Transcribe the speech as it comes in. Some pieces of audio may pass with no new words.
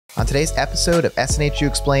On today's episode of SNHU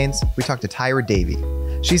Explains, we talk to Tyra Davey.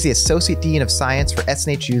 She's the Associate Dean of Science for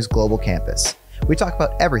SNHU's Global Campus. We talk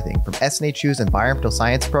about everything from SNHU's Environmental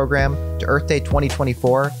Science program to Earth Day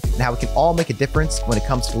 2024 and how we can all make a difference when it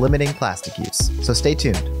comes to limiting plastic use. So stay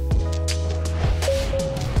tuned.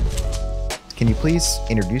 Can you please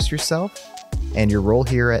introduce yourself and your role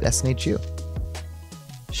here at SNHU?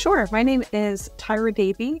 Sure. My name is Tyra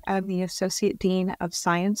Davey. I'm the Associate Dean of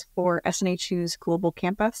Science for SNHU's Global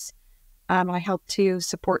Campus. I help to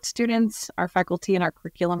support students, our faculty, and our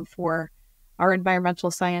curriculum for our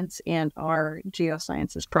environmental science and our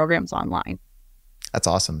geosciences programs online. That's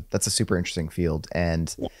awesome. That's a super interesting field.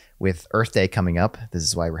 And with Earth Day coming up, this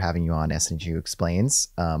is why we're having you on SNHU Explains.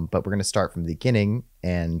 But we're going to start from the beginning.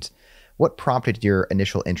 And what prompted your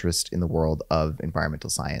initial interest in the world of environmental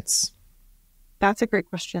science? That's a great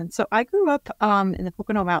question. So I grew up in the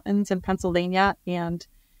Pocono Mountains in Pennsylvania, and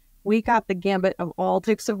we got the gambit of all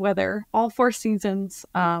types of weather, all 4 seasons,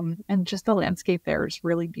 and just the landscape there is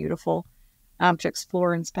really beautiful to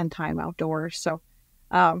explore and spend time outdoors. So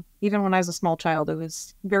even when I was a small child, it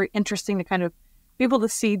was very interesting to kind of be able to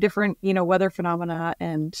see different, weather phenomena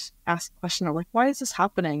and ask a question of like, why is this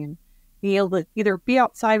happening? And be able to either be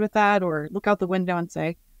outside with that or look out the window and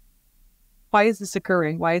say, why is this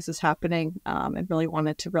occurring? Why is this happening? And really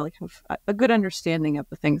wanted to really have a good understanding of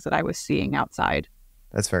the things that I was seeing outside.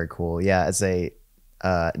 That's very cool. Yeah, as a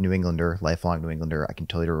New Englander, lifelong New Englander, I can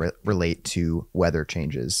totally relate to weather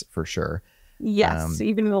changes for sure. Yes,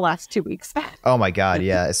 even in the last 2 weeks. Oh my God,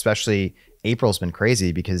 yeah. Especially April's been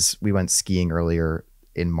crazy because we went skiing earlier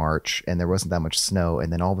in March and there wasn't that much snow.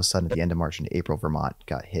 And then all of a sudden at the end of March into April, Vermont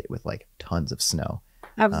got hit with like tons of snow.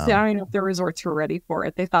 I don't even know if the resorts were ready for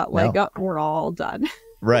it. They thought like, no. Oh, we're all done.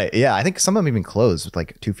 Right. Yeah. I think some of them even closed with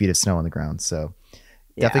like 2 feet of snow on the ground. So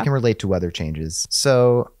definitely can relate to weather changes.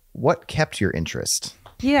 So what kept your interest?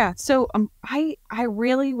 Yeah. So I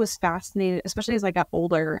really was fascinated, especially as I got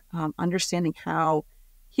older, understanding how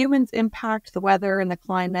humans impact the weather and the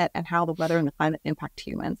climate and how the weather and the climate impact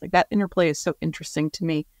humans. Like that interplay is so interesting to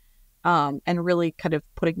me. And really kind of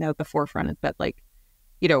putting that at the forefront is that like,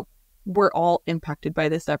 we're all impacted by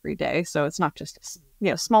this every day. So it's not just,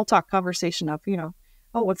 small talk conversation of,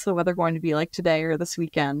 oh, what's the weather going to be like today or this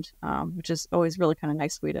weekend, which is always really kind of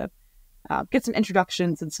nice way to get some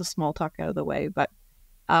introductions and some small talk out of the way. But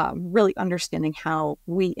really understanding how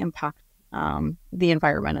we impact the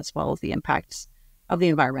environment as well as the impacts of the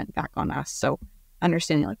environment back on us. So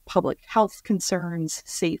understanding like public health concerns,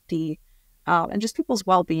 safety, and just people's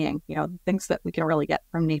well-being, things that we can really get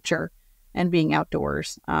from nature and being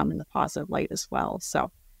outdoors in the positive light as well.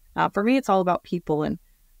 So for me, it's all about people and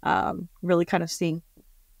really kind of seeing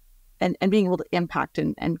and being able to impact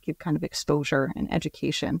and give kind of exposure and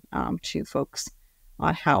education to folks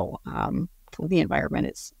on how the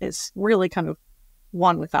environment is really kind of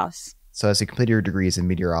one with us. So as you completed your degrees in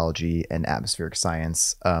meteorology and atmospheric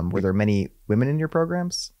science, were there many women in your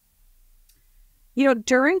programs?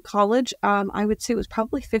 During college, I would say it was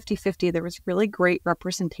probably 50-50. There was really great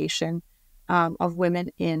representation of women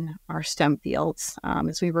in our STEM fields.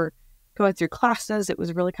 As we were going through classes, it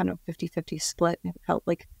was really kind of 50-50 split. And it felt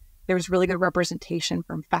like there was really good representation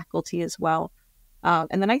from faculty as well.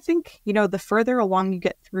 And then I think, the further along you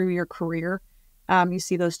get through your career, you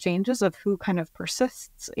see those changes of who kind of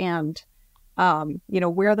persists and,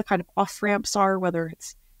 where the kind of off ramps are, whether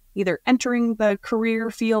it's either entering the career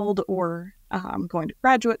field or going to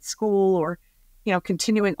graduate school or,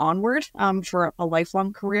 continuing onward for a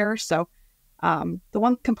lifelong career. So the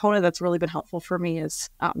one component that's really been helpful for me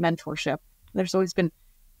is mentorship. There's always been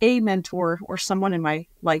a mentor or someone in my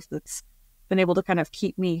life that's been able to kind of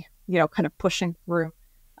keep me, kind of pushing through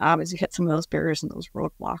as you hit some of those barriers and those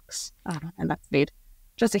roadblocks. And that's made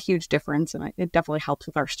just a huge difference. And it definitely helps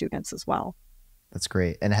with our students as well. That's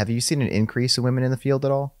great. And have you seen an increase in women in the field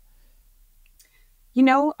at all?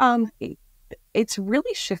 It's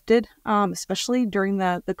really shifted, especially during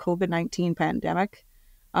the COVID-19 pandemic.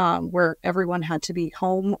 Where everyone had to be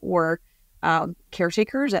home or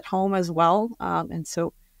caretakers at home as well. And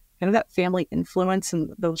so kind of that family influence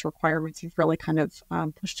and those requirements have really kind of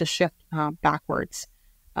pushed a shift backwards.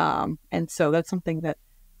 And so that's something that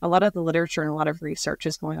a lot of the literature and a lot of research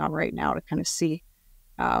is going on right now to kind of see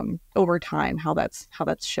over time how that's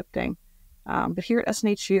shifting. But here at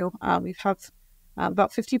SNHU, we have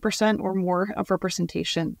about 50% or more of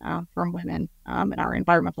representation from women in our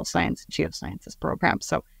environmental science and geosciences program.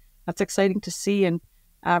 So that's exciting to see, and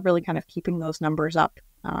really kind of keeping those numbers up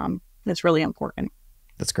is really important.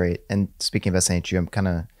 That's great. And speaking of SNHU, I'm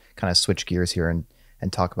kind of switch gears here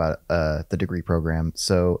and talk about the degree program.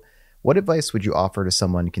 So What advice would you offer to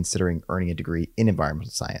someone considering earning a degree in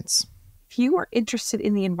environmental science? If you are interested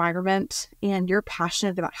in the environment and you're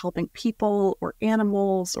passionate about helping people or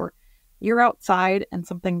animals, or you're outside and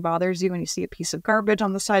something bothers you and you see a piece of garbage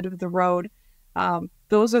on the side of the road,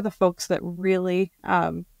 those are the folks that really,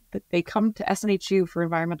 that they come to SNHU for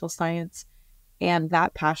environmental science, and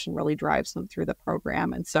that passion really drives them through the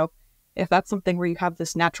program. And so if that's something where you have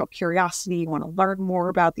this natural curiosity, you want to learn more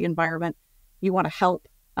about the environment, you want to help,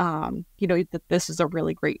 that this is a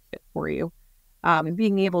really great fit for you. And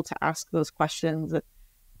being able to ask those questions,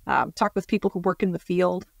 talk with people who work in the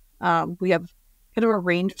field. We have kind of a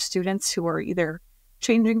range of students who are either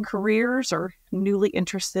changing careers or newly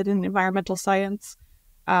interested in environmental science.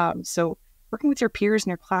 So working with your peers and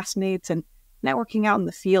your classmates and networking out in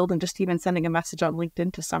the field, and just even sending a message on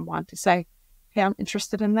LinkedIn to someone to say, hey, I'm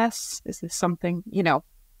interested in this. Is this something,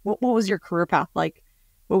 what was your career path like?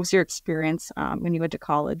 What was your experience when you went to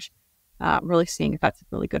college? Really seeing if that's a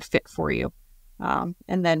really good fit for you. And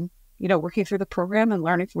then, working through the program and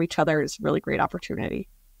learning from each other is a really great opportunity.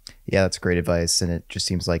 Yeah, that's great advice. And it just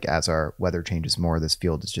seems like as our weather changes more, this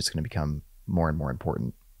field is just going to become more and more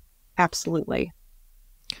important. Absolutely.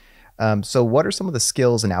 So what are some of the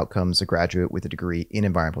skills and outcomes a graduate with a degree in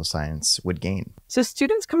environmental science would gain? So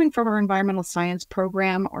students coming from our environmental science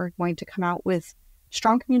program are going to come out with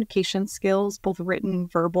strong communication skills, both written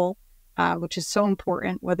and verbal, which is so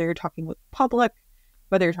important, whether you're talking with the public,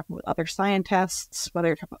 whether you're talking with other scientists, whether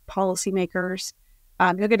you're talking about policymakers.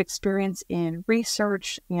 You'll get experience in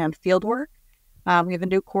research and field work. We have a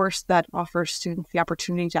new course that offers students the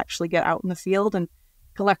opportunity to actually get out in the field and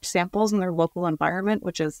collect samples in their local environment,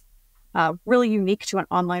 which is really unique to an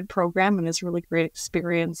online program and is a really great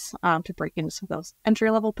experience to break into some of those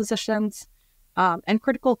entry-level positions. And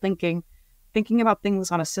critical thinking about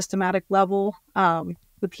things on a systematic level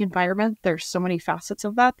with the environment. There's so many facets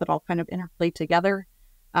of that all kind of interplay together.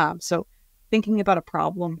 So thinking about a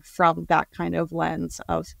problem from that kind of lens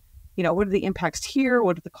of, what are the impacts here?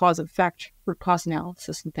 What are the cause and effect, root cause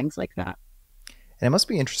analysis, and things like that. And it must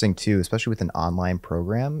be interesting too, especially with an online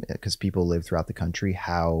program, because people live throughout the country,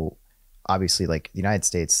 how obviously like the United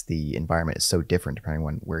States, the environment is so different depending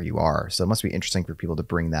on where you are. So it must be interesting for people to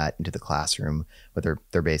bring that into the classroom, whether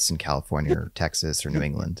they're based in California or Texas or New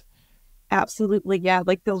England. Absolutely. Yeah.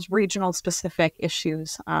 Like those regional specific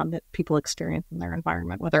issues that people experience in their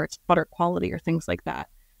environment, whether it's water quality or things like that.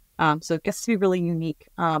 So it gets to be really unique,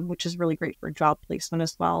 which is really great for job placement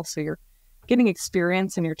as well. So you're getting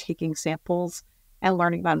experience and you're taking samples and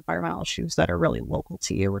learning about environmental issues that are really local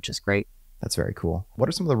to you, which is great. That's very cool. What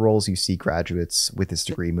are some of the roles you see graduates with this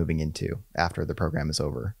degree moving into after the program is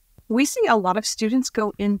over? We see a lot of students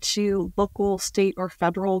go into local, state, or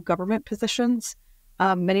federal government positions.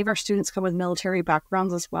 Many of our students come with military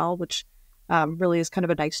backgrounds as well, which really is kind of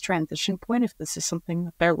a nice transition point if this is something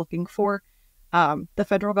that they're looking for. The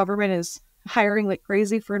federal government is hiring like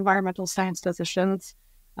crazy for environmental science positions,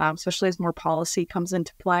 especially as more policy comes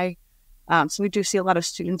into play. So we do see a lot of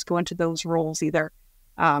students go into those roles either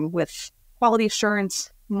with quality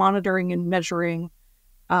assurance, monitoring and measuring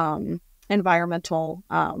environmental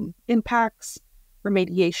impacts,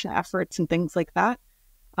 remediation efforts, and things like that.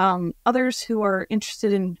 Others who are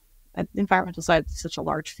interested in environmental science is such a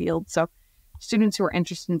large field. So students who are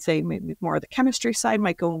interested in, say, maybe more of the chemistry side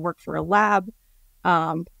might go and work for a lab.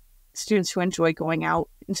 Students who enjoy going out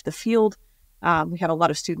into the field. We have a lot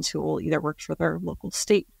of students who will either work for their local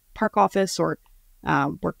state park office or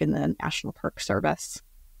work in the National Park Service.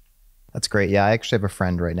 That's great. Yeah, I actually have a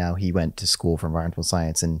friend right now. He went to school for environmental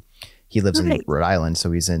science and he lives in Rhode Island.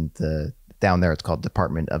 So he's in down there, it's called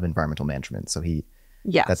Department of Environmental Management. So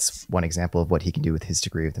that's one example of what he can do with his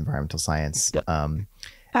degree with environmental science. Excellent.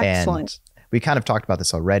 And we kind of talked about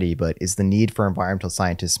this already, but is the need for environmental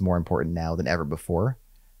scientists more important now than ever before?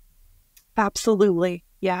 Absolutely.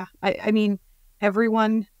 Yeah. I mean,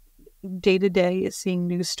 everyone day to day is seeing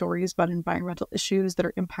news stories about environmental issues that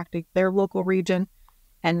are impacting their local region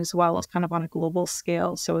and as well as kind of on a global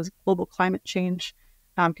scale. So as global climate change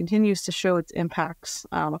continues to show its impacts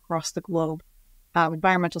across the globe,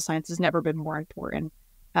 environmental science has never been more important,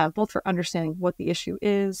 both for understanding what the issue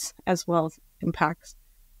is as well as impacts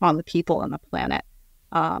on the people and the planet.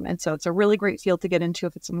 And so it's a really great field to get into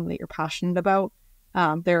if it's something that you're passionate about.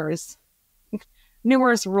 There is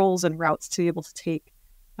numerous roles and routes to be able to take,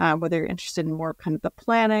 whether you're interested in more kind of the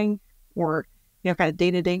planning or, kind of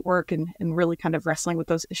day-to-day work and really kind of wrestling with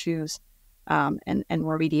those issues and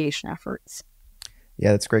remediation efforts.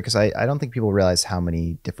 Yeah, that's great because I don't think people realize how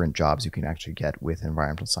many different jobs you can actually get with an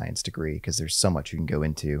environmental science degree because there's so much you can go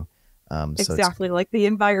into. Exactly. Like the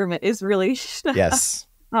environment is really yes.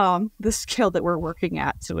 the scale that we're working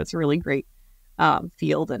at. So it's a really great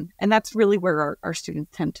field. And that's really where our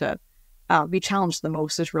students tend to be challenged the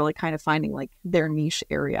most, is really kind of finding like their niche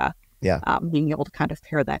area. Yeah. Being able to kind of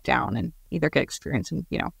pare that down and either get experience in,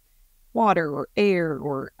 water or air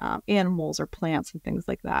or animals or plants and things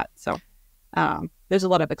like that. So there's a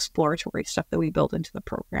lot of exploratory stuff that we build into the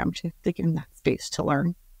program to give them that space to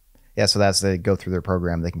learn. Yeah, so as they go through their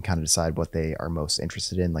program, they can kind of decide what they are most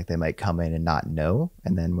interested in. Like they might come in and not know,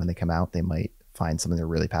 and then when they come out, they might find something they're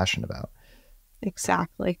really passionate about.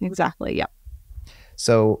 Exactly. Yep.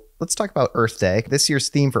 So let's talk about Earth Day. This year's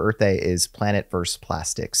theme for Earth Day is Planet vs.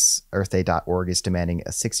 Plastics. EarthDay.org is demanding a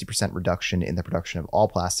 60% reduction in the production of all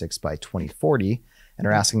plastics by 2040, and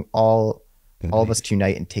are asking all of us to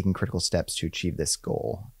unite in taking critical steps to achieve this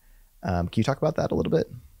goal. Can you talk about that a little bit?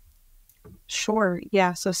 Sure.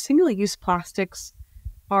 Yeah. So single-use plastics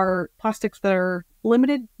are plastics that are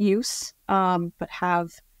limited use, but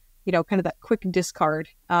have, kind of that quick discard.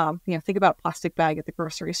 Think about a plastic bag at the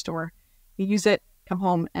grocery store. You use it, come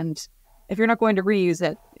home, and if you're not going to reuse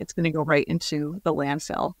it, it's going to go right into the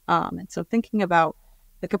landfill. And so thinking about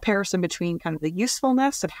the comparison between kind of the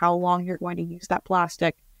usefulness of how long you're going to use that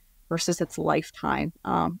plastic versus its lifetime,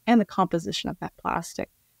 and the composition of that plastic.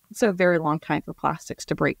 It's a very long time for plastics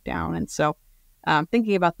to break down. And so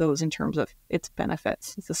thinking about those in terms of its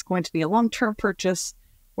benefits. Is this going to be a long-term purchase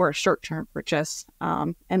or a short-term purchase,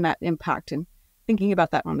 and that impact, and thinking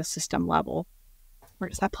about that on a system level. Where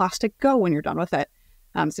does that plastic go when you're done with it?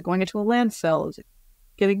 Is it going into a landfill? Is it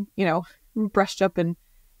getting, brushed up and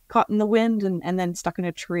caught in the wind and then stuck in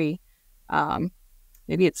a tree?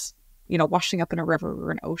 Maybe it's, washing up in a river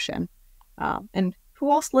or an ocean. And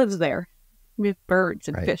who else lives there? We have birds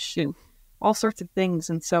and fish and all sorts of things.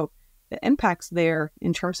 And so the impacts there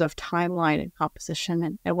in terms of timeline and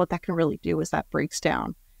composition and what that can really do as that breaks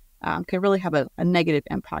down, can really have a negative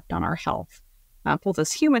impact on our health, both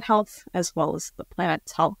as human health as well as the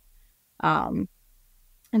planet's health.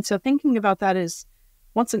 And so thinking about that is,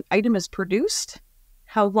 once an item is produced,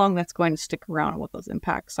 how long that's going to stick around and what those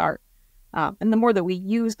impacts are. And the more that we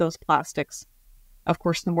use those plastics, of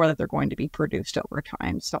course, the more that they're going to be produced over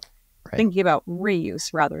time. So thinking about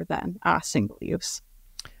reuse rather than single use.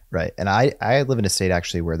 Right. And I live in a state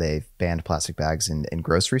actually where they've banned plastic bags in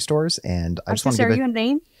grocery stores. And I just want to give Are you in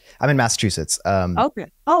Maine? I'm in Massachusetts.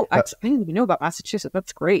 Okay. Oh, I didn't even know about Massachusetts.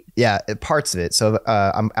 That's great. Yeah, parts of it. So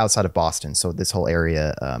I'm outside of Boston. So this whole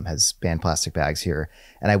area has banned plastic bags here.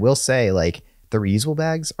 And I will say, like, the reusable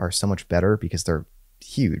bags are so much better because they're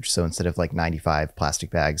huge. So instead of like 95 plastic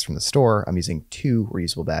bags from the store, I'm using 2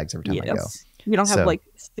 reusable bags every time I go. You don't have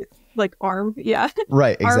like arm,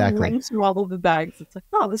 right, exactly. Arm lengths from all of the bags. It's like,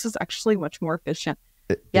 oh, this is actually much more efficient.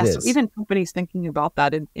 It So is. even companies thinking about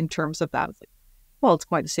that in terms of that, it's like, well, it's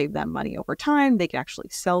going to save them money over time. They can actually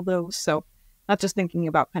sell those. So not just thinking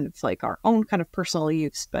about kind of like our own kind of personal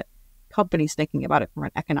use, but companies thinking about it from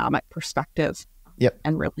an economic perspective. Yep.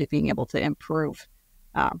 And really being able to improve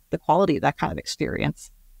the quality of that kind of experience.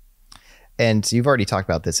 And you've already talked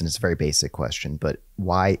about this, and it's a very basic question, but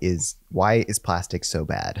why is plastic so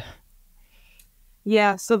bad?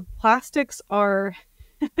 Yeah, so plastics are,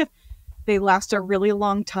 they last a really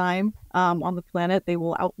long time on the planet. They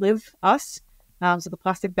will outlive us. So the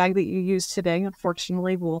plastic bag that you use today,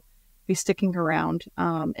 unfortunately, will be sticking around.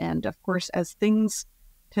 And of course, as things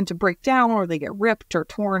tend to break down, or they get ripped or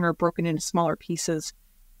torn or broken into smaller pieces,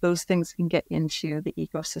 those things can get into the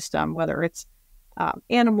ecosystem, whether it's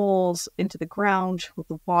animals, into the ground, with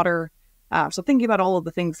the water. So thinking about all of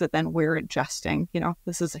the things that then we're ingesting,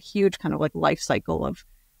 this is a huge kind of like life cycle of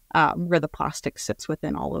where the plastic sits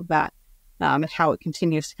within all of that, and how it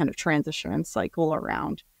continues to kind of transition and cycle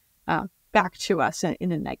around back to us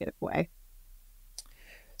in a negative way.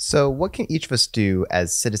 So what can each of us do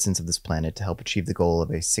as citizens of this planet to help achieve the goal of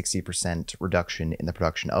a 60% reduction in the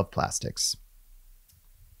production of plastics?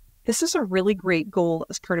 This is a really great goal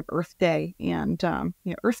as part of Earth Day. And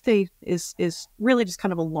Earth Day is really just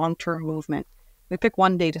kind of a long-term movement. We pick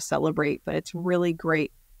one day to celebrate, but it's really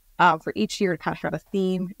great for each year to kind of have a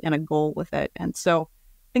theme and a goal with it. And so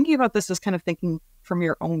thinking about this is kind of thinking from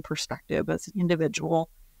your own perspective as an individual.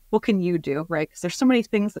 What can you do, right? Because there's so many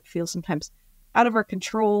things that feel sometimes out of our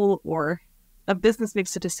control, or a business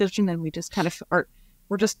makes a decision and we just kind of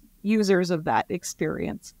we're just users of that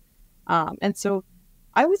experience. And so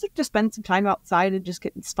I always like to spend some time outside and just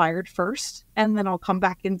get inspired first. And then I'll come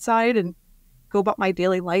back inside and go about my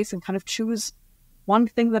daily life and kind of choose one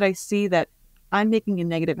thing that I see that I'm making a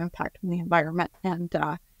negative impact on the environment, and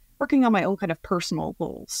working on my own kind of personal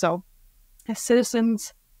goals. So as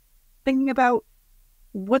citizens, thinking about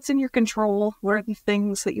what's in your control, what are the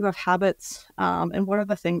things that you have habits, and what are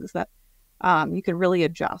the things that you can really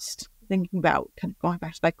adjust. Thinking about kind of going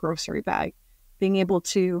back to that grocery bag, being able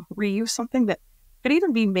to reuse something that could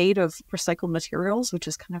even be made of recycled materials, which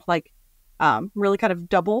is kind of like really kind of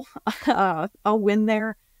double a win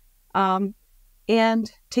there.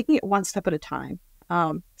 And taking it one step at a time.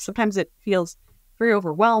 Sometimes it feels very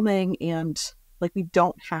overwhelming and like we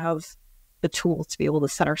don't have the tools to be able to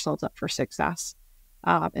set ourselves up for success.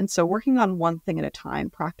 And so working on one thing at a time,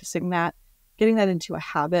 practicing that, getting that into a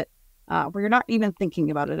habit where you're not even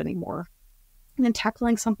thinking about it anymore. And then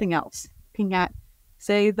tackling something else, looking at,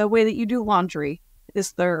 say, the way that you do laundry.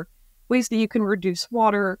 Is there ways that you can reduce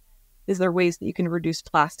water? Is there ways that you can reduce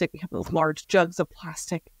plastic? We have those large jugs of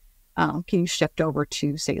plastic. Can you shift over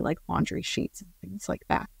to, say, like laundry sheets and things like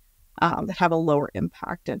that that have a lower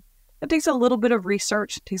impact? And that takes a little bit of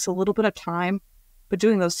research, it takes a little bit of time, but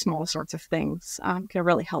doing those small sorts of things can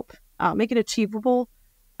really help make it achievable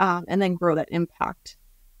and then grow that impact.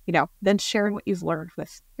 Then sharing what you've learned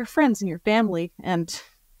with your friends and your family, and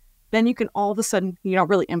then you can all of a sudden,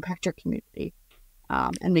 really impact your community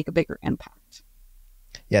and make a bigger impact.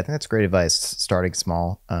 Yeah, I think that's great advice. Starting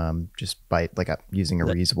small, just by using a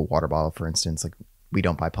reusable water bottle, for instance. Like, we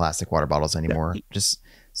don't buy plastic water bottles anymore. Just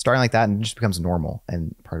starting like that, and it just becomes normal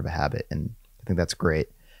and part of a habit. And I think that's great.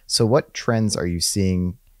 So what trends are you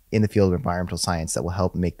seeing in the field of environmental science that will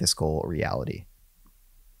help make this goal a reality?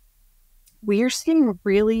 We are seeing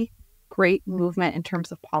really great movement in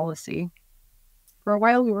terms of policy. For a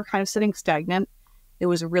while, we were kind of sitting stagnant. It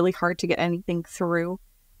was really hard to get anything through.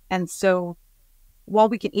 And so while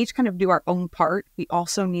we can each kind of do our own part, we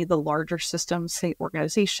also need the larger systems, say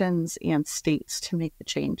organizations and states, to make the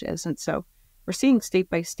changes. And so we're seeing state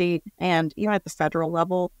by state and even at the federal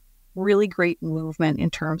level, really great movement in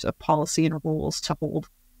terms of policy and rules to hold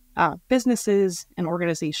businesses and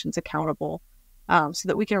organizations accountable so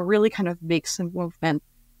that we can really kind of make some movement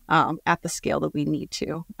at the scale that we need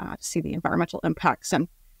to see the environmental impacts and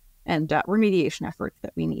remediation efforts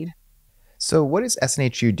that we need. So what is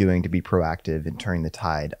SNHU doing to be proactive in turning the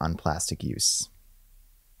tide on plastic use?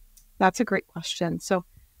 That's a great question. So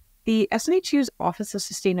the SNHU's Office of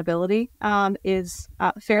Sustainability is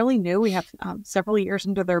fairly new. We have several years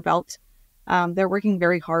under their belt. They're working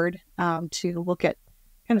very hard to look at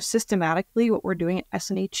kind of systematically what we're doing at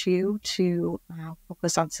SNHU to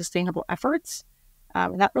focus on sustainable efforts.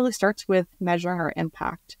 And that really starts with measuring our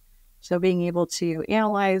impact. So being able to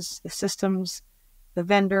analyze the systems, the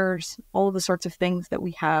vendors, all of the sorts of things that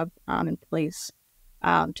we have in place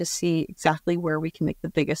to see exactly where we can make the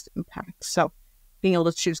biggest impact. So being able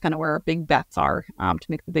to choose kind of where our big bets are to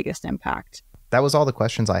make the biggest impact. That was all the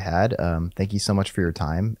questions I had. Thank you so much for your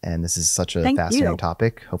time. And this is such a fascinating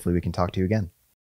topic. Hopefully we can talk to you again.